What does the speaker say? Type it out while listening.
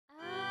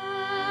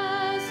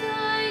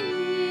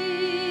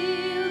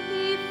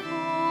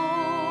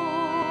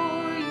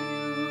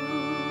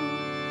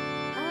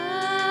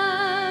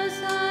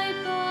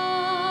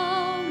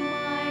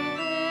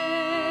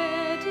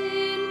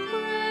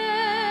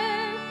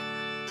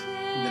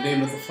In the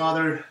name of the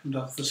Father, and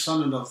of the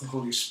Son, and of the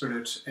Holy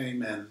Spirit.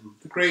 Amen.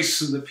 The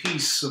grace and the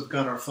peace of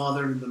God our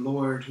Father and the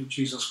Lord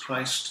Jesus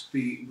Christ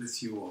be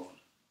with you all.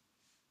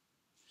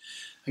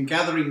 And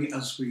gathering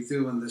as we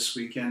do on this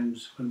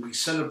weekend, when we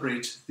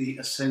celebrate the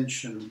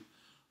ascension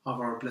of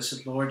our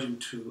blessed Lord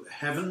into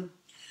heaven,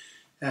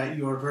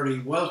 you are very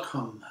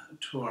welcome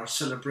to our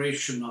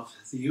celebration of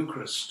the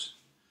Eucharist.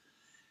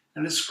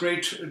 And it's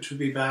great to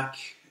be back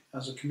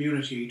as a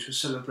community to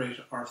celebrate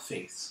our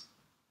faith.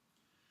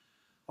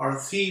 Our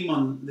theme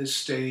on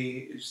this day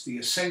is the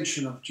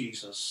ascension of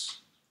Jesus.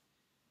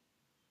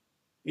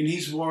 In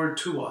his word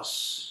to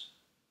us,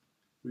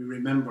 we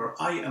remember,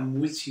 I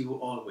am with you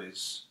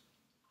always,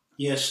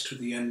 yes, to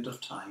the end of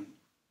time.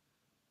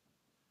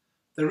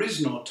 There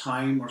is no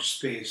time or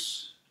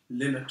space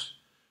limit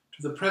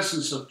to the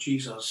presence of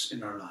Jesus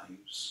in our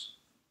lives.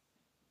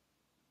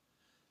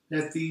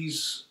 Let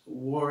these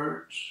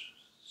words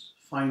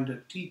find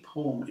a deep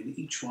home in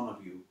each one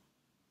of you.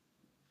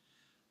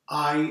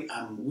 I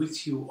am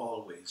with you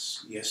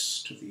always,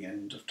 yes, to the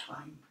end of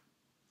time.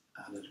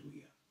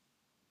 Alleluia.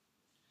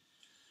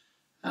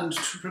 And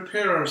to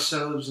prepare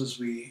ourselves as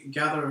we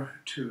gather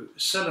to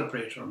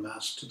celebrate our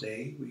Mass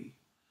today, we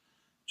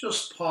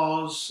just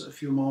pause a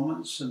few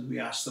moments and we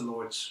ask the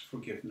Lord's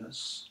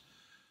forgiveness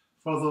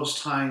for those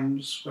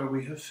times where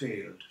we have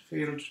failed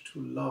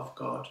to love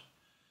God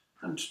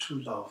and to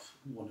love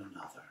one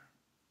another.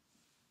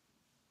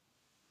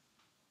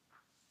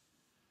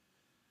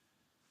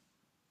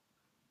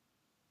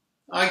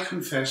 I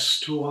confess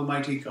to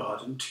Almighty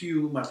God and to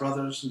you, my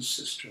brothers and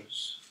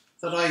sisters,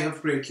 that I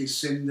have greatly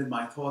sinned in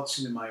my thoughts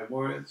and in my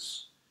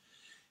words,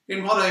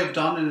 in what I have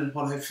done and in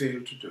what I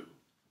failed to do,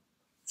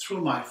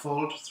 through my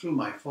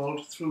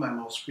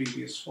most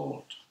grievous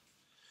fault.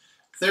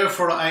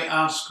 Therefore I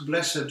ask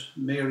Blessed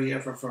Mary,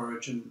 ever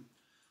Virgin,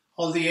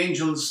 all the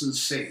angels and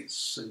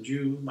saints, and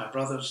you, my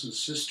brothers and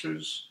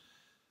sisters,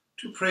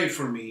 to pray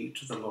for me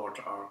to the Lord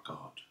our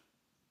God.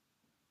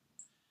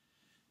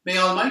 May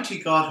Almighty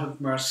God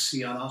have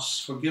mercy on us,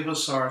 forgive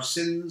us our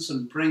sins,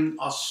 and bring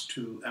us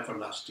to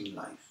everlasting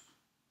life.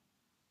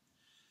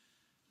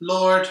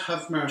 Lord,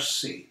 have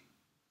mercy.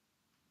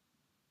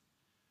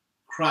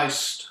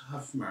 Christ,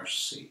 have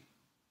mercy.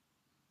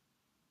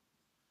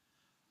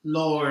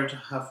 Lord,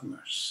 have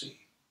mercy.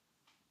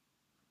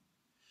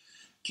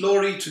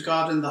 Glory to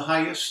God in the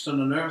highest,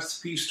 and on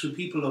earth peace to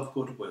people of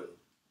good will.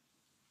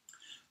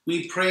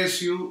 We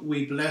praise you,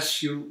 we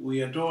bless you,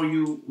 we adore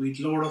you, we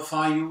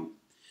glorify you.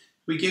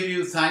 We give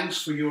you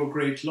thanks for your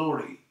great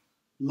glory.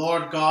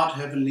 Lord God,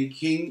 Heavenly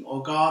King, O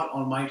God,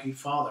 Almighty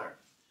Father.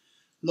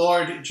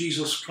 Lord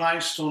Jesus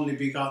Christ, only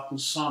begotten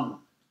Son.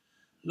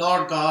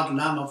 Lord God,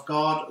 Lamb of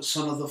God,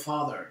 Son of the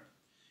Father.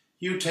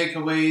 You take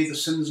away the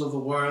sins of the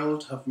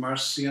world, have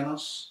mercy on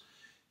us.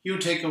 You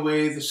take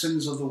away the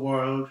sins of the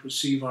world,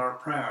 receive our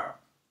prayer.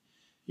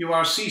 You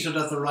are seated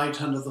at the right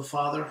hand of the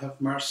Father,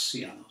 have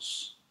mercy on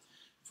us.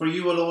 For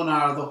you alone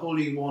are the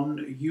Holy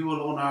One, you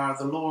alone are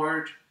the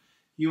Lord,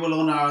 you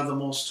alone are the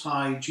Most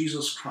High,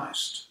 Jesus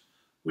Christ,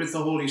 with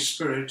the Holy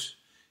Spirit,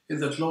 in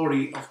the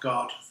glory of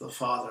God the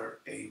Father.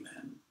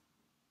 Amen.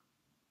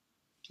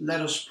 Let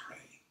us pray.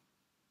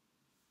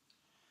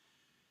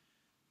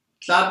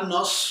 Gladden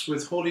us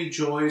with holy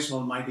joys,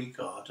 Almighty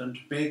God, and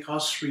make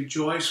us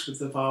rejoice with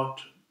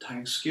devout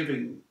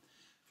thanksgiving,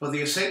 for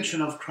the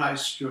ascension of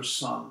Christ your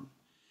Son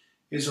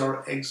is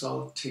our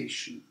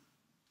exaltation.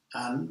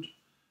 And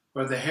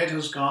where the head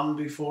has gone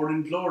before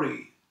in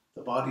glory,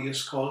 the body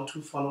is called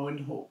to follow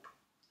in hope.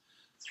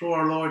 Through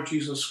our Lord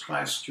Jesus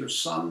Christ, your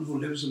Son, who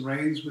lives and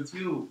reigns with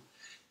you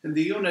in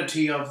the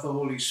unity of the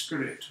Holy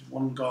Spirit,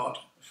 one God,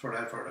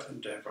 forever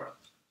and ever.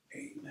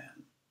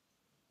 Amen.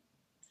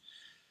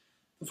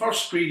 The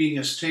first reading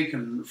is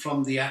taken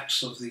from the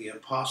Acts of the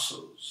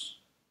Apostles.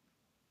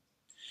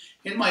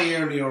 In my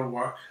earlier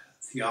work,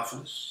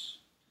 Theophilus,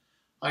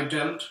 I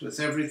dealt with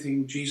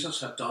everything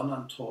Jesus had done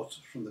and taught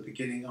from the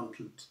beginning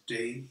until the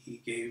day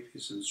he gave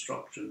his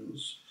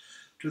instructions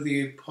to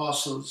the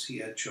apostles he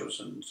had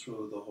chosen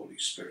through the Holy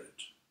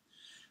Spirit,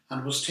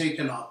 and was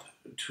taken up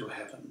to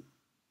heaven.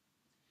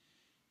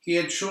 He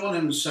had shown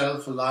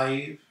himself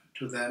alive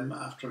to them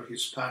after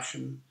his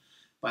passion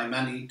by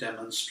many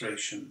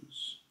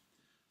demonstrations.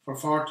 For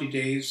 40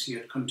 days he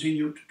had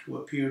continued to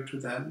appear to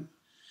them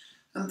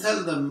and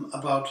tell them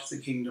about the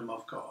kingdom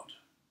of God.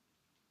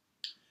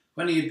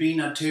 When he had been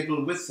at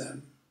table with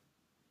them,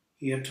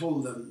 he had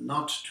told them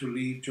not to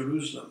leave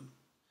Jerusalem,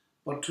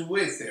 but to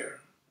wait there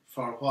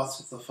for what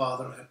the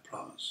Father had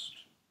promised.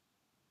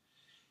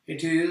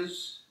 It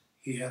is,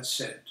 he had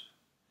said,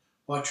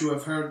 what you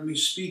have heard me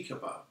speak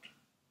about.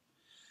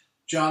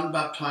 John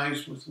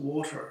baptized with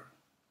water,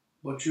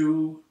 but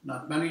you,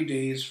 not many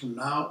days from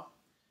now,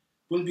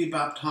 will be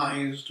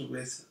baptized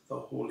with the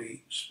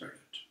Holy Spirit.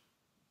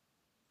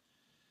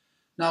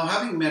 Now,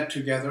 having met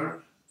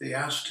together, they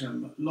asked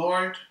him,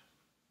 Lord,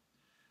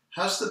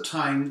 has the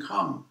time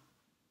come,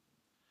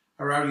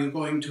 or are you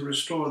going to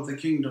restore the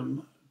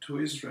kingdom to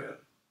Israel?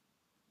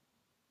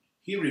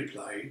 He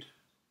replied,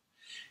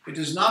 It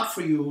is not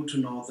for you to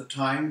know the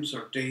times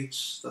or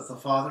dates that the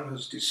Father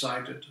has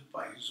decided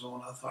by his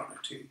own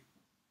authority,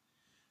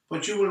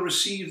 but you will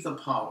receive the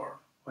power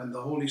when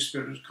the Holy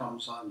Spirit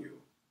comes on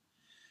you.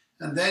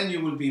 And then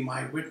you will be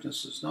my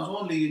witnesses, not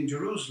only in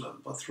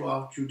Jerusalem, but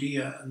throughout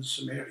Judea and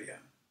Samaria,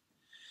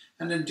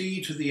 and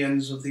indeed to the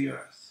ends of the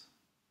earth.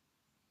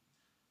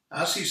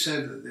 As he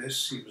said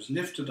this, he was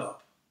lifted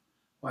up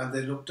while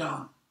they looked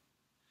on,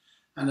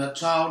 and a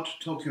cloud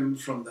took him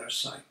from their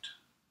sight.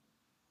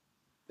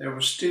 They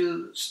were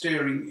still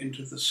staring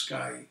into the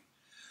sky,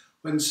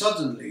 when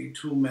suddenly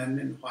 2 men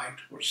in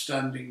white were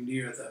standing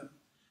near them,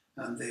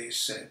 and they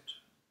said,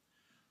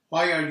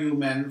 "Why are you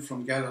men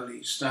from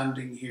Galilee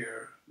standing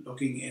here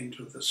looking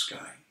into the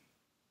sky?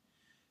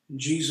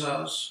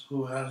 Jesus,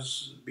 who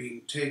has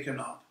been taken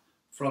up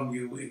from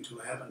you into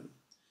heaven,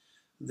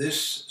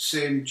 this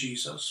same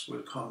Jesus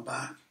will come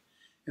back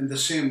in the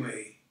same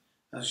way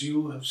as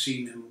you have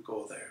seen him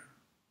go there."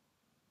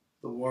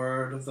 The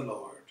word of the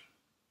Lord.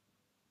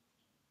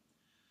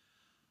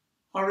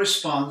 Our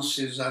response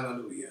is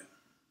Alleluia,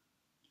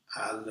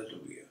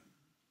 Alleluia.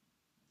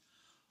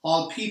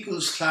 All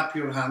peoples clap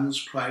your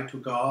hands, cry to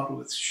God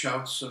with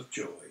shouts of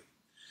joy.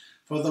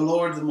 For the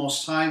Lord the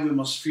Most High we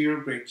must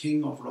fear, great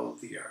King over all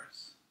the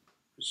earth.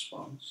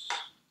 Response,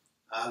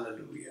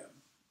 Alleluia.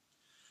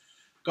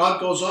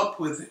 God goes up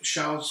with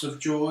shouts of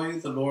joy,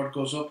 the Lord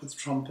goes up with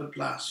trumpet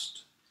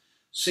blast.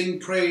 Sing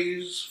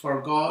praise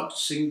for God,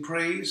 sing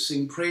praise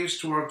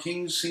to our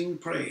King, sing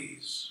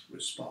praise.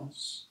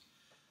 Response,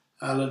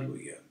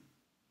 Alleluia.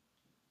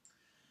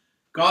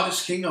 God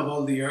is King of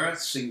all the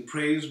earth, sing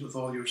praise with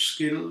all your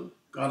skill.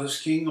 God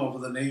is King over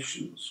the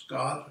nations,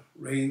 God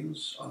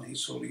reigns on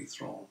his holy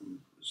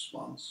throne.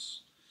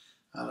 Response,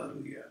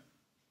 Alleluia.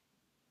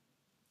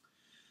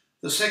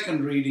 The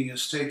second reading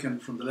is taken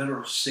from the letter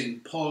of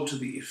St. Paul to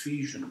the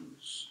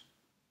Ephesians.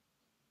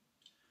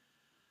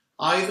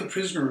 I, the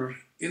prisoner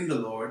in the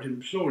Lord,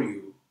 implore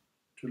you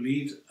to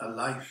lead a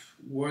life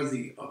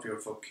worthy of your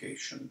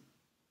vocation.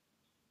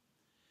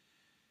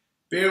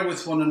 Bear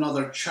with one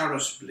another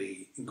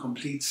charitably in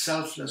complete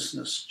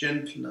selflessness,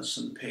 gentleness,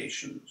 and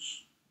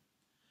patience.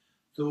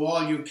 Do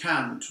all you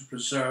can to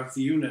preserve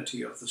the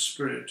unity of the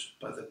Spirit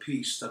by the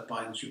peace that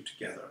binds you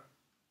together.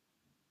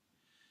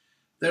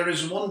 There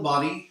is one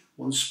body,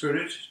 one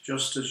Spirit,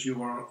 just as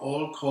you are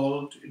all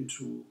called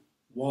into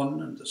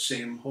one and the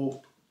same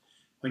hope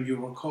when you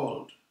were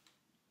called.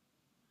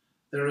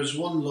 There is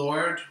one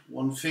Lord,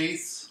 one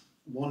faith,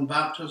 one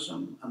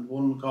baptism, and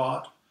one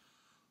God,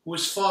 who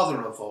is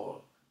Father of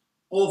all,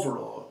 over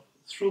all,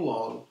 through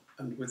all,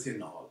 and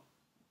within all.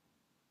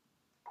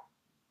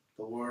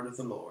 The word of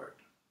the Lord.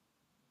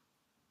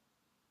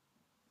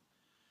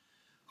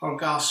 Our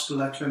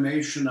gospel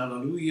acclamation,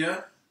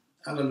 Alleluia,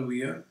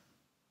 Alleluia.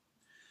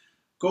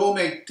 Go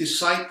make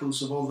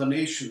disciples of all the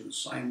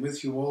nations. I am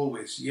with you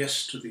always,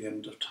 yes, to the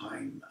end of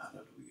time.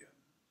 Alleluia.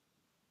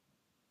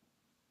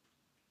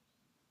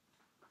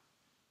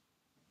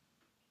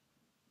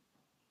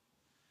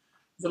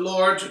 The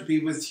Lord be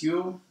with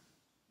you.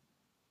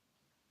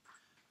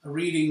 A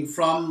reading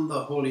from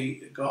the Holy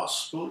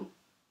Gospel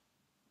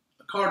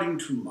according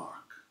to Mark.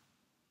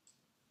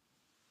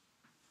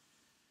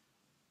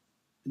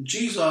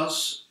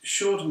 Jesus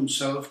showed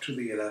himself to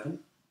the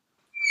 11.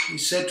 He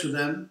said to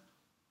them,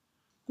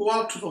 "Go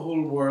out to the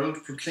whole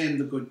world, proclaim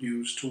the good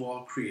news to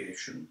all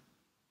creation.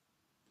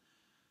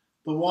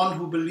 The one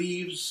who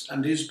believes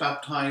and is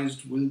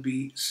baptized will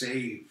be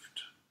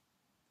saved.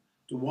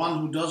 The one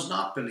who does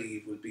not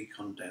believe will be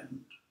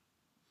condemned.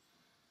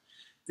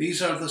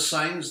 These are the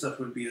signs that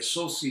will be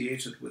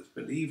associated with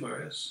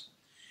believers.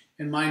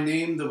 In my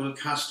name they will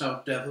cast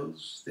out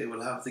devils, they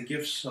will have the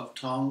gifts of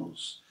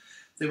tongues,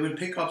 they will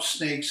pick up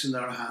snakes in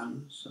their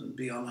hands and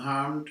be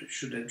unharmed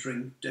should they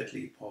drink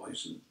deadly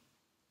poison.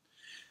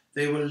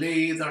 They will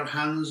lay their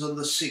hands on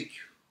the sick,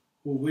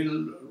 who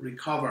will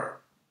recover."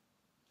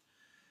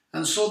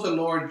 And so the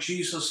Lord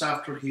Jesus,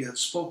 after he had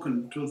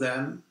spoken to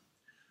them,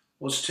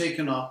 was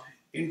taken up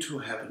into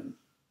heaven.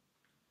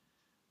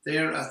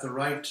 There at the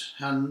right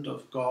hand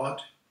of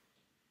God,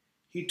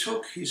 he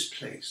took his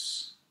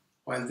place,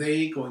 while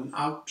they, going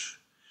out,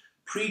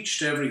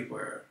 preached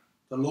everywhere,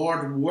 the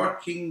Lord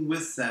working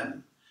with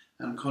them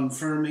and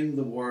confirming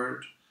the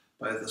word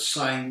by the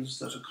signs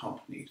that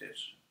accompanied it.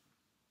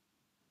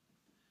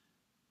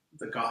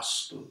 The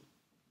Gospel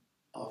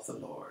of the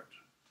Lord.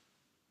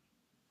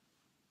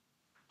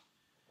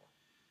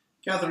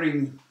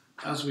 Gathering,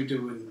 as we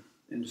do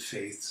in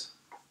faith,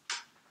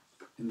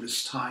 in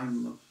this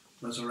time of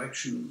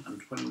resurrection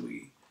and when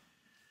we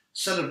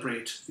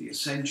celebrate the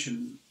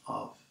ascension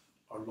of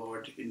our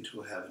Lord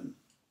into heaven,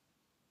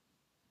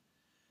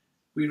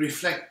 we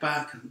reflect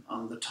back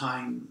on the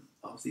time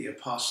of the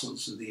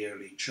apostles in the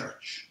early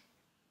church,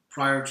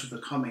 prior to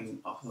the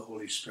coming of the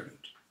Holy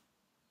Spirit.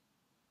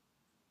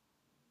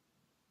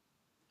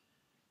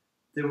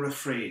 They were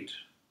afraid,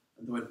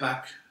 and they went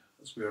back,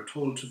 as we are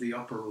told, to the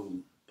upper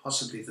room,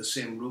 possibly the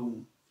same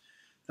room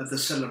that they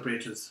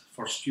celebrated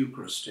First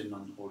Eucharist in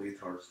on Holy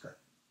Thursday.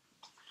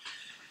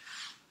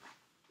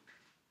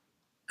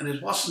 And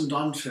it wasn't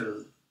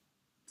until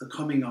the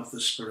coming of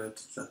the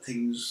Spirit that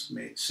things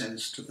made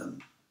sense to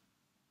them.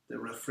 They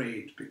were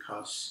afraid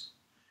because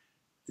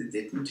they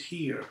didn't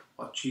hear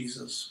what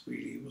Jesus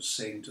really was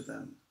saying to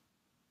them.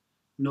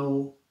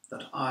 Know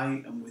that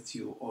I am with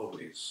you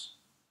always,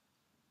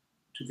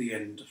 to the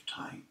end of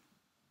time.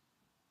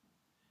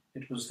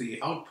 It was the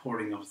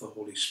outpouring of the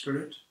Holy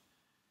Spirit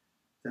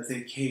that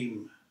they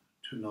came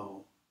to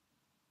know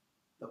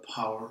the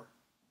power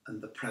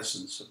and the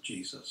presence of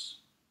Jesus.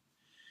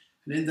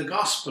 And in the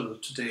gospel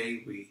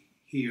today we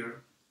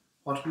hear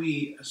what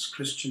we as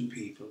Christian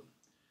people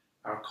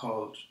are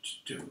called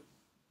to do,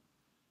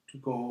 to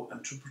go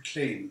and to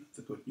proclaim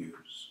the good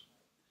news.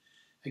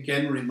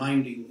 Again,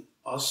 reminding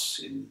us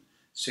in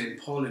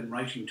St. Paul, in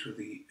writing to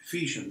the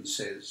Ephesians,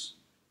 says,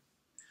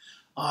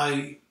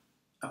 I,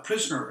 a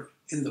prisoner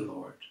in the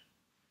Lord,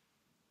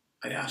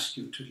 I ask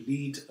you to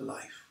lead a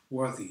life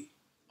worthy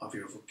of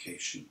your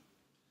vocation.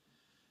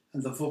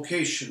 And the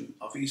vocation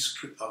of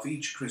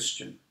each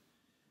Christian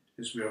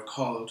is we are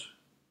called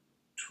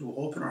to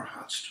open our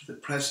hearts to the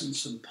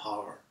presence and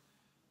power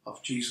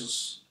of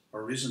Jesus,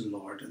 our risen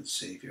Lord and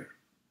Saviour.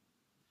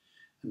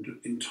 And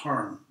in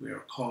turn, we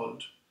are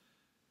called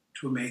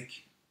to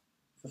make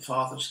the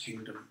Father's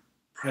kingdom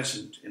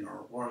present in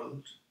our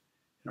world,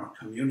 in our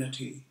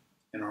community,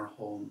 in our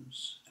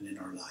homes, and in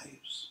our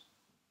lives.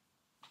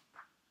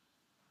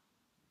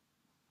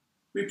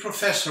 We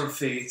profess our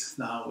faith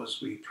now as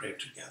we pray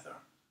together.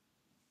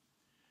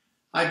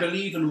 I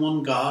believe in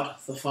one God,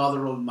 the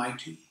Father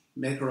Almighty,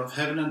 maker of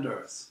heaven and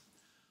earth,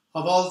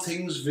 of all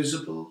things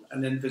visible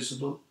and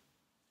invisible.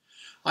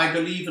 I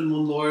believe in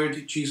one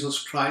Lord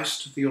Jesus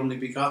Christ, the only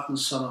begotten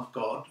Son of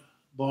God,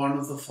 born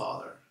of the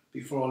Father,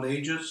 before all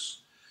ages,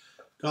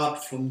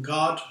 God from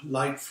God,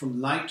 light from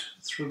light,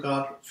 through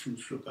God from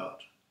through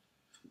God,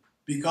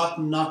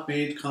 begotten, not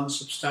made,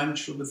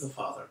 consubstantial with the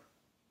Father.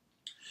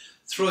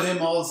 Through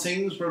him all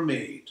things were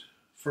made.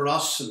 For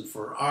us and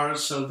for our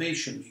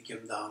salvation he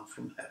came down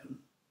from heaven,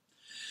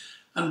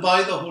 and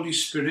by the Holy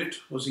Spirit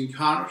was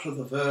incarnate of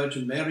the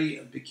Virgin Mary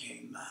and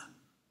became man.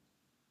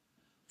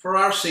 For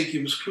our sake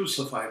he was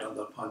crucified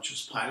under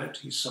Pontius Pilate.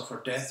 He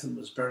suffered death and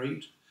was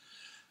buried,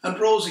 and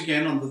rose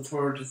again on the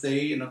third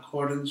day in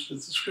accordance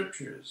with the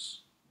Scriptures.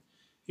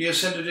 He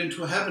ascended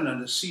into heaven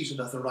and is seated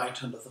at the right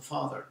hand of the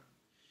Father.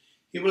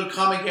 He will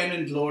come again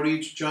in glory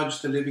to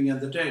judge the living and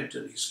the dead,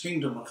 and his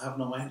kingdom will have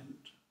no end.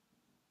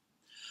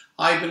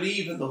 I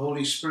believe in the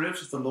Holy Spirit,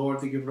 the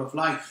Lord, the giver of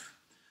life,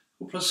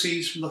 who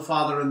proceeds from the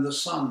Father and the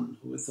Son,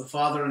 who with the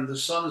Father and the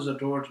Son is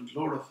adored and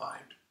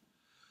glorified,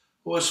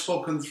 who has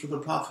spoken through the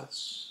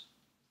prophets.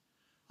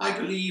 I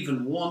believe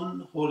in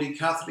one holy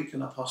Catholic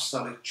and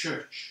Apostolic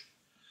Church.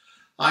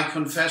 I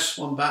confess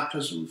one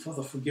baptism for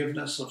the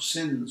forgiveness of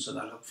sins, and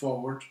I look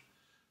forward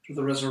to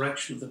the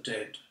resurrection of the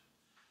dead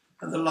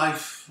and the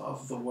life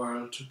of the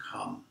world to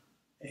come.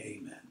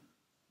 Amen.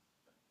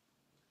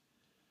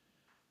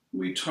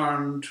 We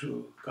turn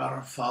to God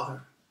our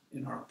Father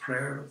in our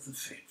prayer of the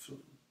faithful.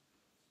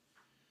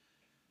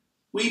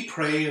 We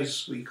pray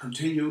as we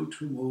continue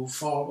to move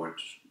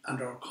forward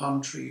and our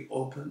country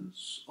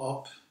opens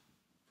up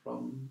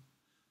from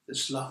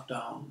this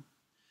lockdown,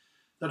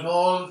 that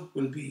all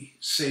will be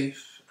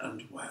safe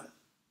and well.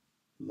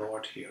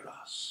 Lord, hear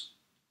us.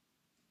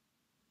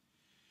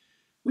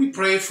 We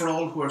pray for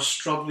all who are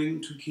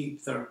struggling to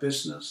keep their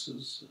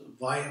businesses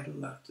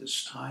viable at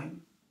this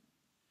time.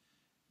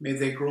 May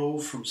they grow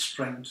from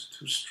strength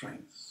to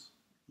strength.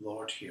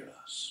 Lord, hear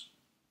us.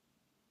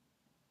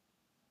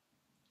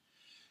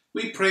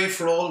 We pray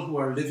for all who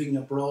are living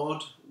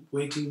abroad,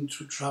 waiting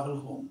to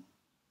travel home.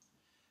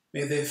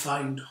 May they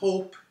find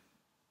hope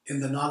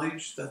in the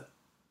knowledge that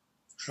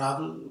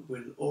travel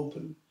will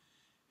open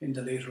in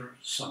the later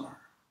summer.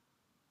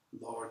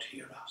 Lord,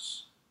 hear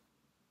us.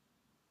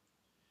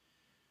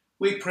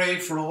 We pray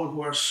for all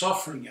who are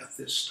suffering at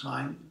this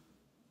time.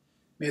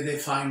 May they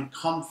find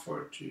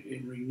comfort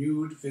in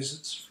renewed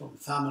visits from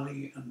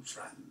family and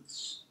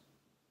friends.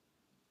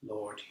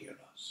 Lord, hear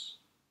us.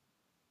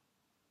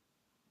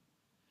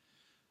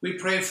 We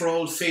pray for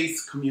all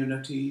faith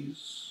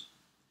communities.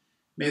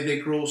 May they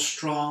grow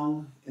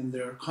strong in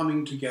their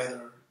coming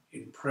together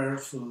in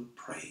prayerful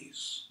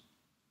praise.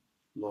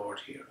 Lord,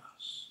 hear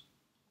us.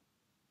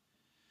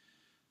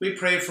 We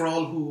pray for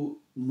all who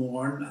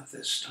mourn at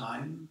this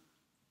time.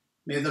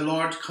 May the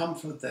Lord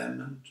comfort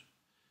them, and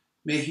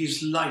may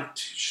his light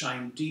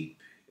shine deep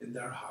in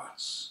their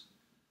hearts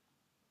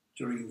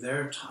during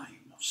their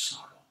time of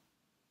sorrow.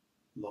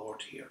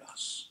 Lord, hear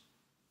us.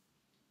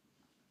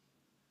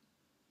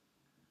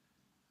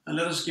 And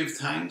let us give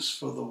thanks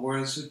for the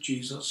words of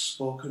Jesus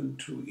spoken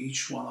to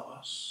each one of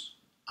us.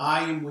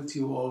 I am with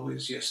you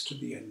always, yes, to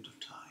the end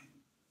of time.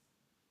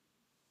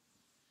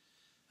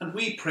 And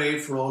we pray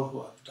for all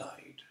who have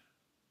died,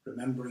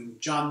 remembering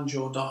John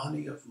Joe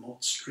Doheny of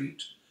Moat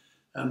Street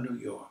and New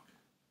York,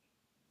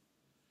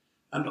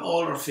 and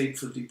all our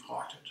faithful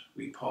departed.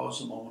 We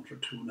pause a moment or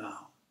two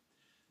now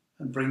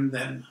and bring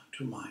them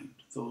to mind,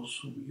 those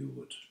whom you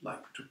would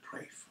like to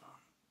pray for.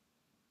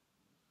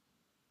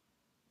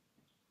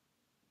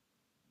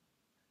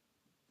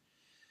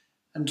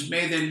 and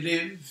may they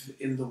live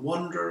in the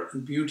wonder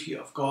and beauty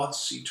of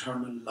God's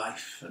eternal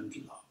life and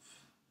love.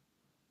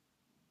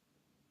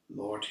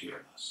 Lord,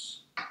 hear us.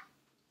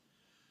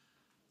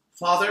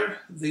 Father,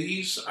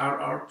 these are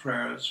our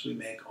prayers. We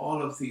make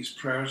all of these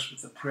prayers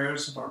with the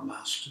prayers of our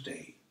Mass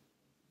today.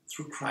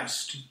 Through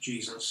Christ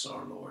Jesus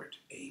our Lord.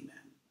 Amen.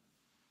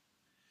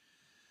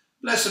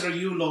 Blessed are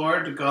you,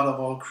 Lord, God of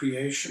all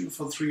creation,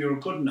 for through your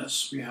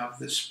goodness we have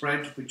this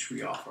bread which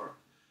we offer.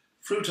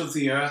 Fruit of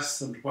the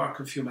earth and work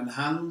of human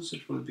hands,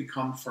 it will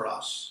become for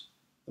us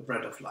the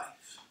bread of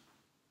life.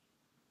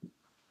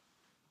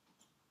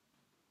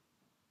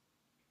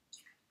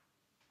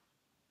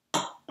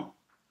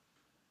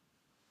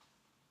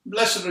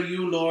 Blessed are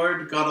you,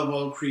 Lord, God of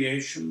all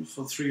creation,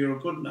 for through your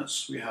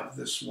goodness we have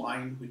this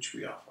wine which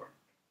we offer.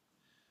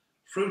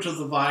 Fruit of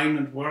the vine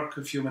and work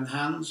of human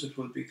hands, it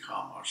will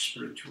become our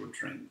spiritual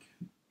drink.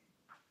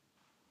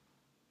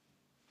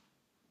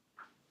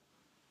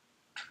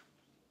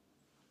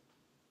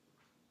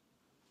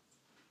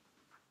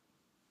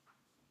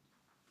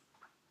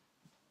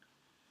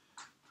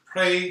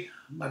 Pray,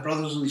 my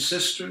brothers and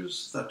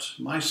sisters, that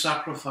my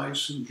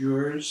sacrifice and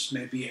yours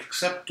may be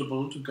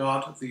acceptable to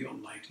God the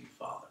Almighty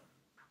Father.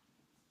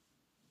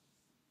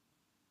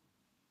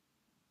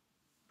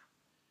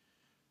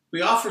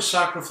 We offer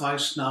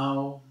sacrifice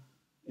now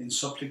in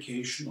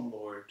supplication, O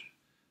Lord,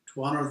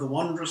 to honour the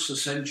wondrous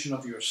ascension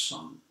of your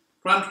Son.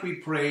 Grant, we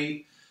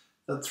pray,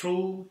 that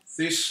through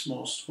this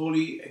most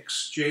holy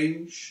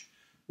exchange,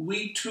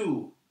 we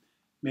too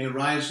may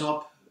rise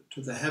up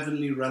to the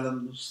heavenly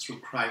realms through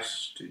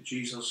Christ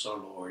Jesus our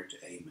Lord.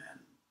 Amen.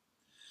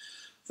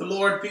 The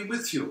Lord be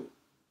with you.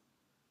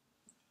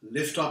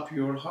 Lift up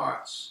your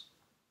hearts.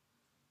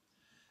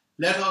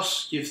 Let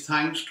us give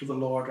thanks to the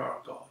Lord our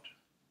God.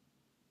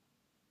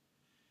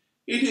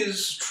 It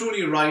is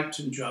truly right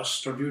and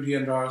just, our duty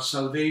and our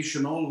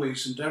salvation,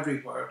 always and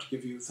everywhere, to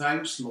give you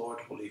thanks, Lord,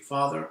 Holy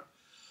Father,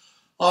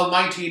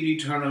 Almighty and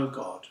eternal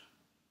God.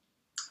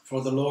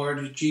 For the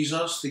Lord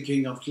Jesus, the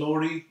King of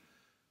glory,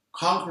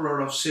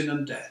 conqueror of sin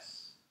and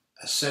death,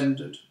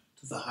 ascended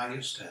to the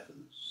highest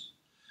heavens,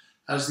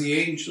 as the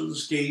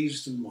angels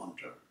gazed in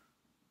wonder.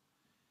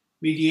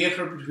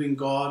 Mediator between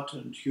God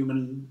and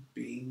human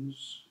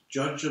beings,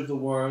 judge of the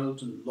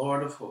world and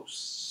Lord of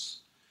hosts,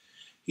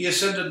 he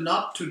ascended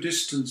not to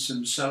distance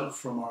himself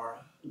from our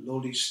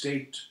lowly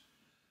state,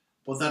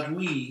 but that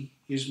we,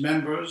 his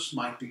members,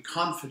 might be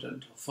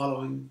confident of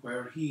following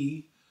where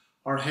he,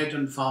 our head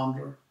and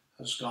founder,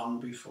 has gone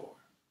before.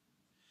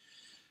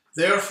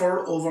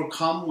 Therefore,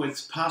 overcome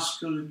with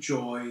paschal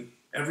joy,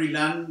 every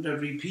land,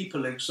 every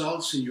people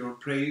exalts in your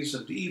praise,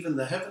 and even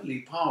the heavenly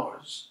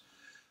powers,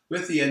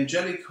 with the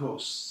angelic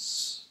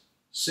hosts,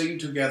 sing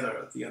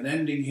together the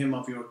unending hymn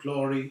of your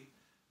glory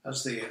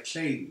as they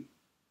acclaim.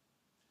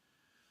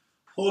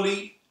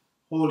 Holy,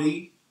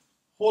 holy,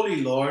 holy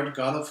Lord,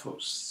 God of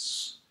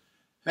hosts.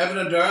 Heaven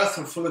and earth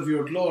are full of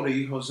your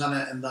glory.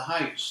 Hosanna in the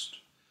highest.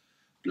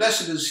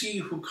 Blessed is he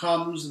who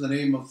comes in the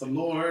name of the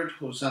Lord.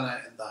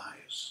 Hosanna in the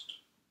highest.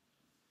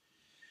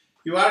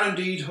 You are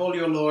indeed holy,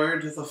 O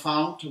Lord, the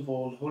fount of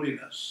all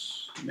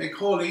holiness. Make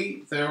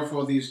holy,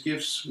 therefore, these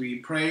gifts, we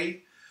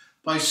pray,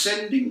 by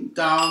sending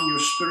down your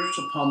Spirit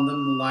upon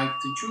them like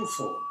the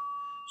dewfall,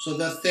 so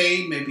that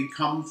they may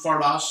become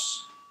for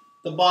us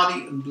the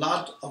body and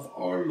blood of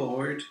our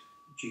Lord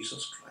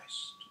Jesus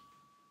Christ.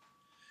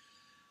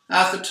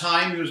 At the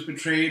time he was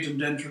betrayed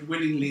and entered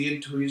willingly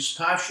into his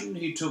passion,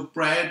 he took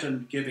bread,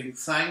 and giving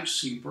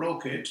thanks, he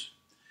broke it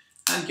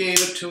and gave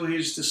it to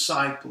his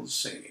disciples,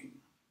 saying,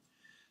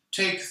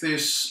 "Take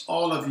this,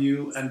 all of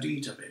you, and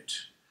eat of it,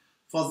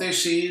 for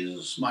this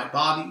is my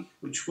body,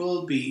 which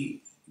will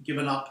be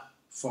given up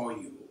for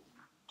you."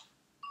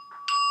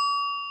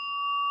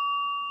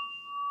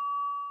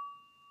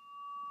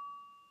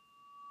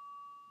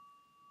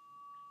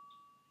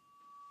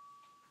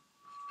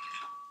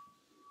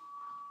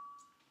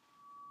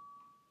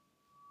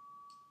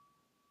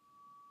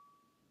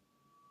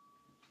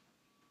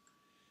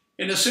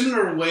 In a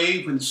similar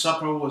way, when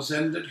supper was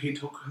ended, he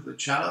took the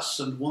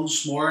chalice, and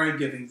once more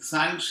giving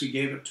thanks, he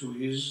gave it to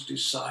his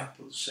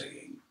disciples,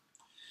 saying,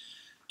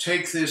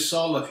 "Take this,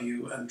 all of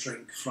you, and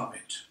drink from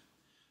it.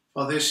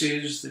 For this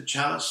is the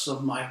chalice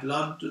of my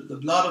blood, the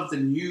blood of the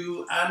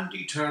new and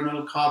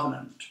eternal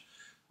covenant,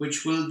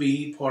 which will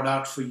be poured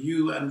out for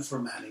you and for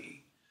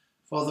many,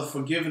 for the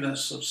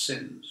forgiveness of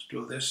sins.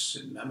 Do this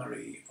in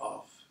memory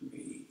of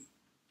me."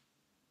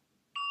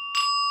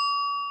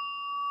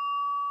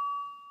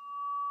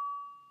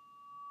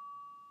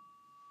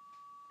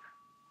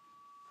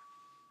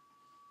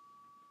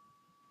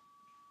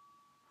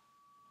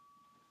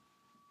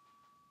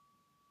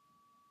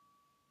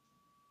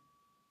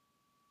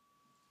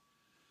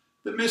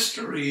 The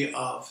mystery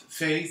of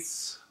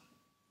faith.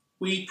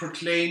 We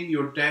proclaim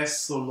your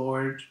death, O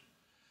Lord,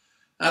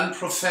 and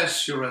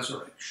profess your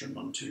resurrection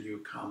until you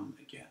come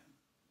again.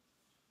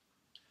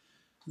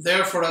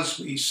 Therefore, as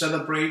we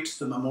celebrate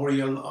the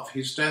memorial of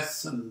his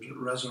death and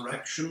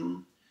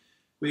resurrection,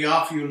 we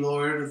offer you,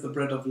 Lord, the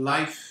bread of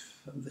life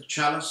and the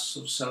chalice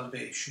of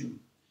salvation.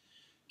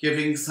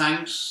 giving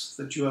thanks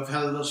that you have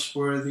held us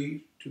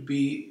worthy to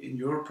be in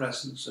your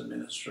presence and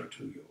minister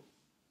to you.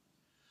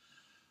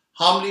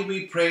 Humbly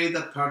we pray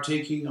that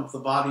partaking of the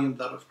body and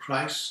blood of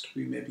Christ,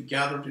 we may be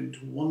gathered into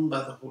one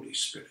by the Holy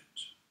Spirit.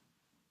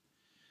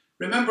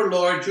 Remember,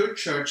 Lord, your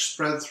church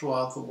spread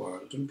throughout the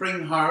world, and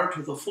bring her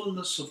to the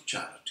fullness of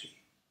charity.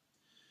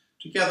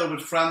 Together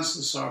with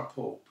Francis, our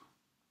Pope,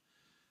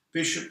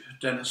 Bishop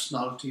Denis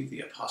Nulty, the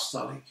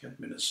apostolic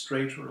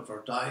administrator of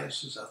our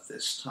diocese at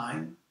this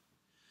time,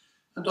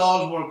 and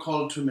all who are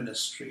called to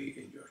ministry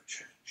in your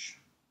church.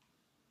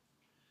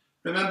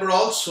 Remember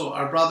also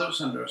our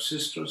brothers and our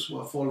sisters who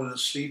have fallen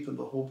asleep in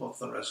the hope of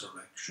the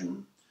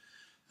resurrection,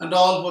 and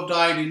all who have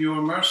died in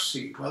your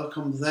mercy.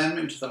 Welcome them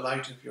into the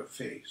light of your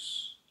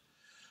face.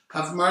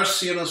 Have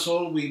mercy on us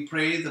all, we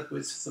pray, that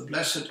with the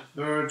Blessed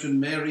Virgin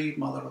Mary,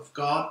 Mother of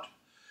God,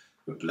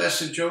 with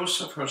blessed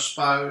Joseph, her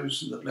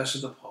spouse, and the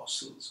blessed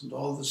apostles, and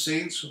all the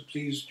saints who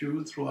pleased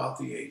you throughout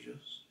the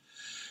ages,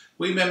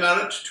 we may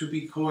merit to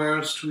be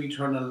co-heirs to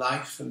eternal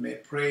life, and may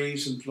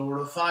praise and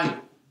glorify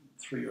you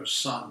through your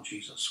Son,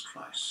 Jesus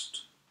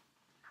Christ.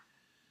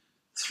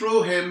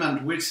 Through him,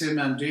 and with him,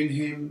 and in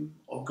him,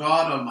 O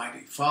God,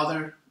 Almighty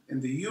Father,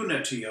 in the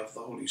unity of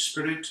the Holy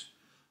Spirit,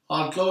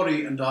 all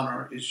glory and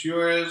honour is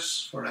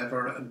yours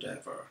forever and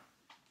ever.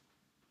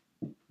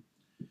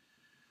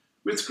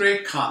 With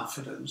great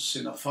confidence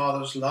in a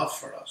Father's love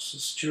for us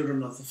as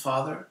children of the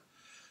Father,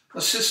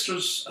 as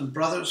sisters and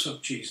brothers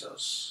of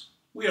Jesus,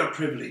 we are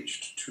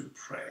privileged to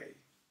pray.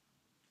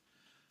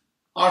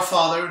 Our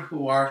Father,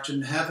 who art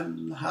in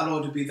heaven,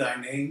 hallowed be thy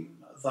name.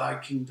 Thy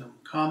kingdom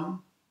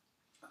come,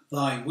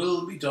 thy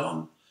will be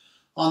done,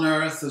 on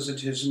earth as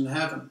it is in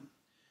heaven.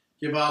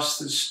 Give us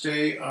this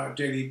day our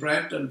daily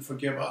bread, and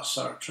forgive us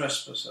our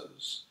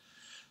trespasses,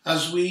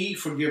 as we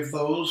forgive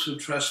those who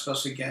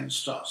trespass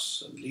against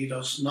us. And lead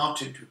us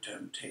not into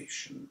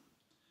temptation,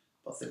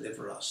 but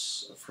deliver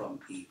us from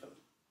evil.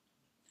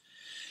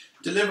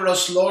 Deliver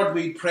us, Lord,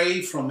 we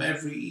pray, from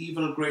every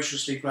evil.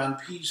 Graciously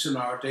grant peace in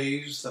our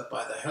days, that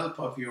by the help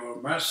of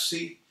your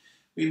mercy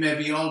we may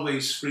be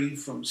always free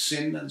from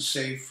sin and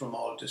safe from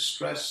all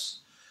distress,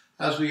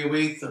 as we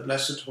await the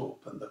blessed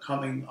hope and the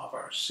coming of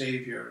our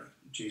Saviour,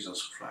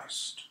 Jesus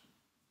Christ.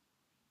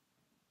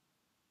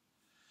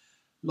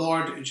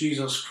 Lord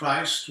Jesus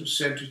Christ, who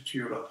said to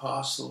your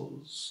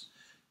apostles,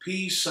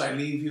 "Peace I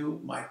leave you,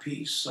 my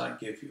peace I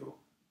give you,"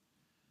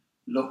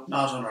 look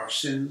not on our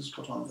sins,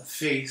 but on the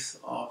faith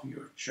of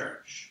your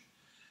church,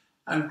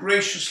 and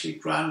graciously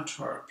grant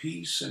her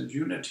peace and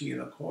unity in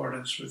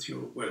accordance with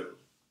your will,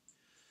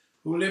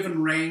 who live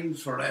and reign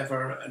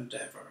forever and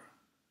ever.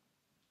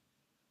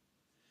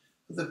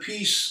 The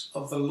peace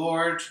of the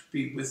Lord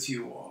be with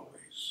you always.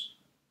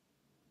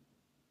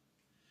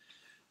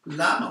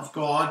 Lamb of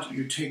God,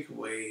 you take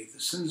away the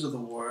sins of the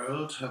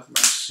world, have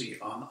mercy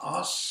on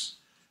us.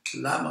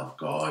 Lamb of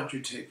God,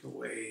 you take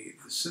away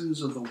the sins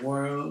of the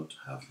world,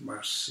 have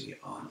mercy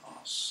on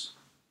us.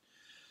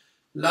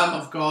 Lamb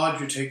of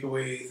God, you take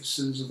away the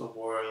sins of the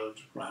world,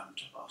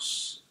 grant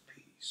us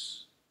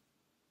peace.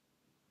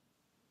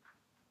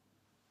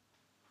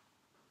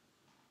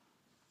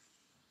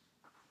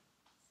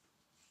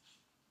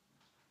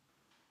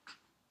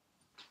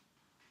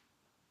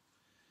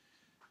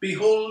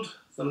 Behold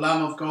the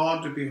Lamb of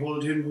God,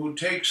 behold him who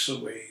takes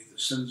away the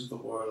sins of the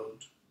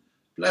world.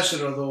 Blessed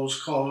are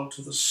those called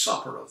to the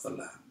supper of the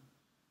Lamb.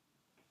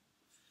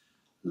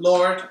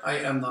 Lord, I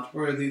am not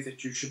worthy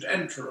that you should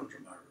enter under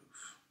my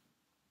roof,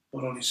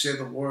 but only say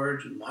the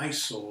word, and my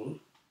soul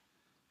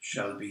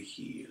shall be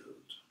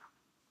healed.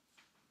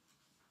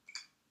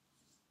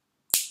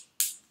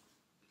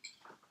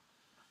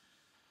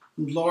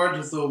 And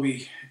Lord, though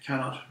we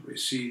cannot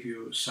receive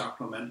you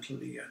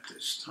sacramentally at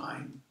this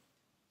time,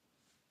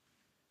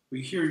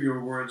 we hear your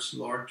words,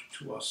 Lord,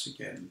 to us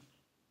again.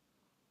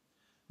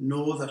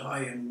 Know that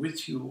I am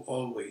with you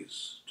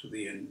always to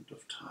the end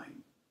of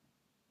time.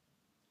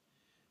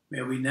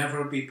 May we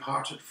never be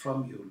parted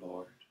from you,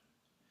 Lord.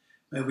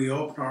 May we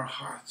open our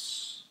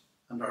hearts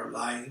and our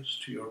lives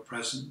to your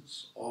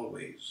presence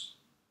always.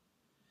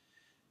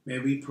 May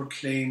we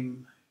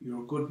proclaim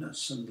your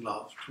goodness and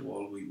love to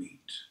all we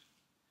meet.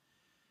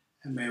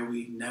 And may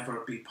we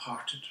never be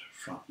parted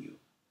from you.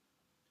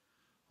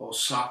 O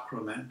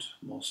sacrament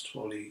most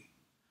holy,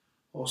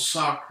 O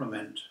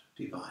sacrament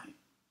divine,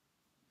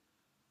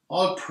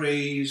 all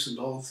praise and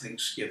all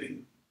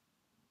thanksgiving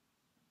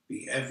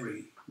be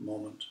every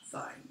moment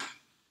thine.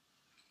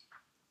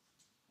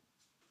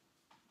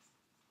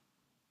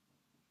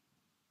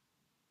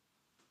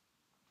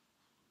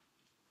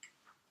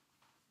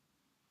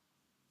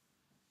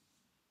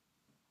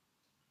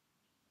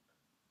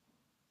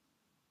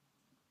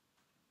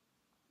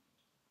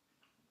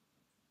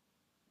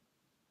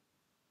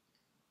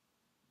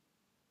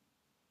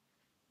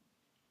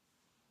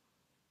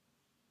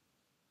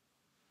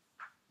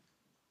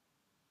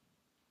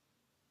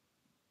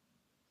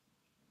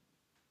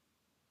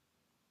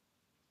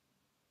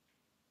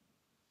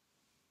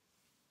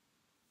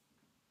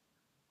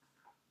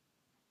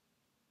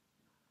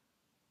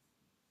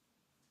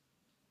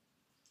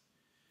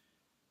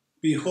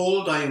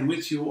 Behold, I am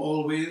with you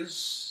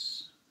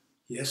always,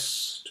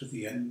 yes, to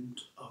the end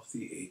of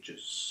the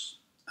ages.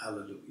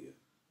 Alleluia.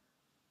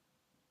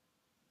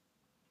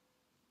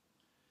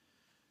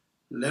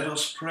 Let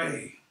us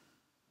pray.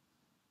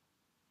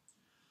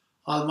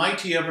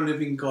 Almighty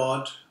ever-living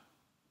God,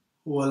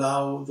 who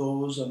allow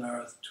those on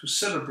earth to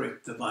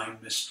celebrate divine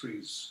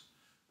mysteries,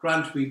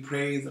 grant, we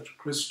pray, that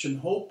Christian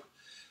hope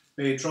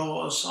may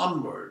draw us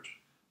onward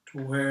to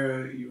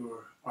where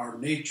our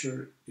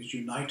nature is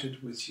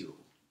united with you.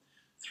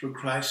 Through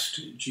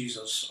Christ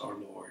Jesus our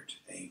Lord.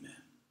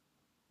 Amen.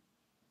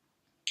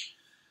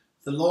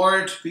 The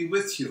Lord be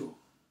with you.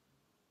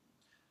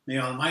 May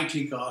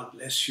Almighty God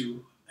bless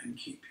you and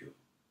keep you.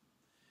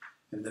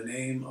 In the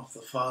name of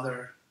the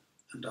Father,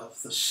 and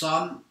of the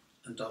Son,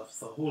 and of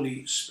the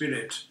Holy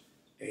Spirit.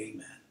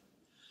 Amen.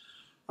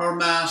 Our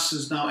Mass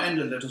is now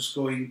ended. Let us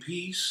go in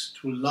peace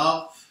to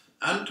love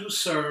and to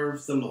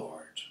serve the Lord.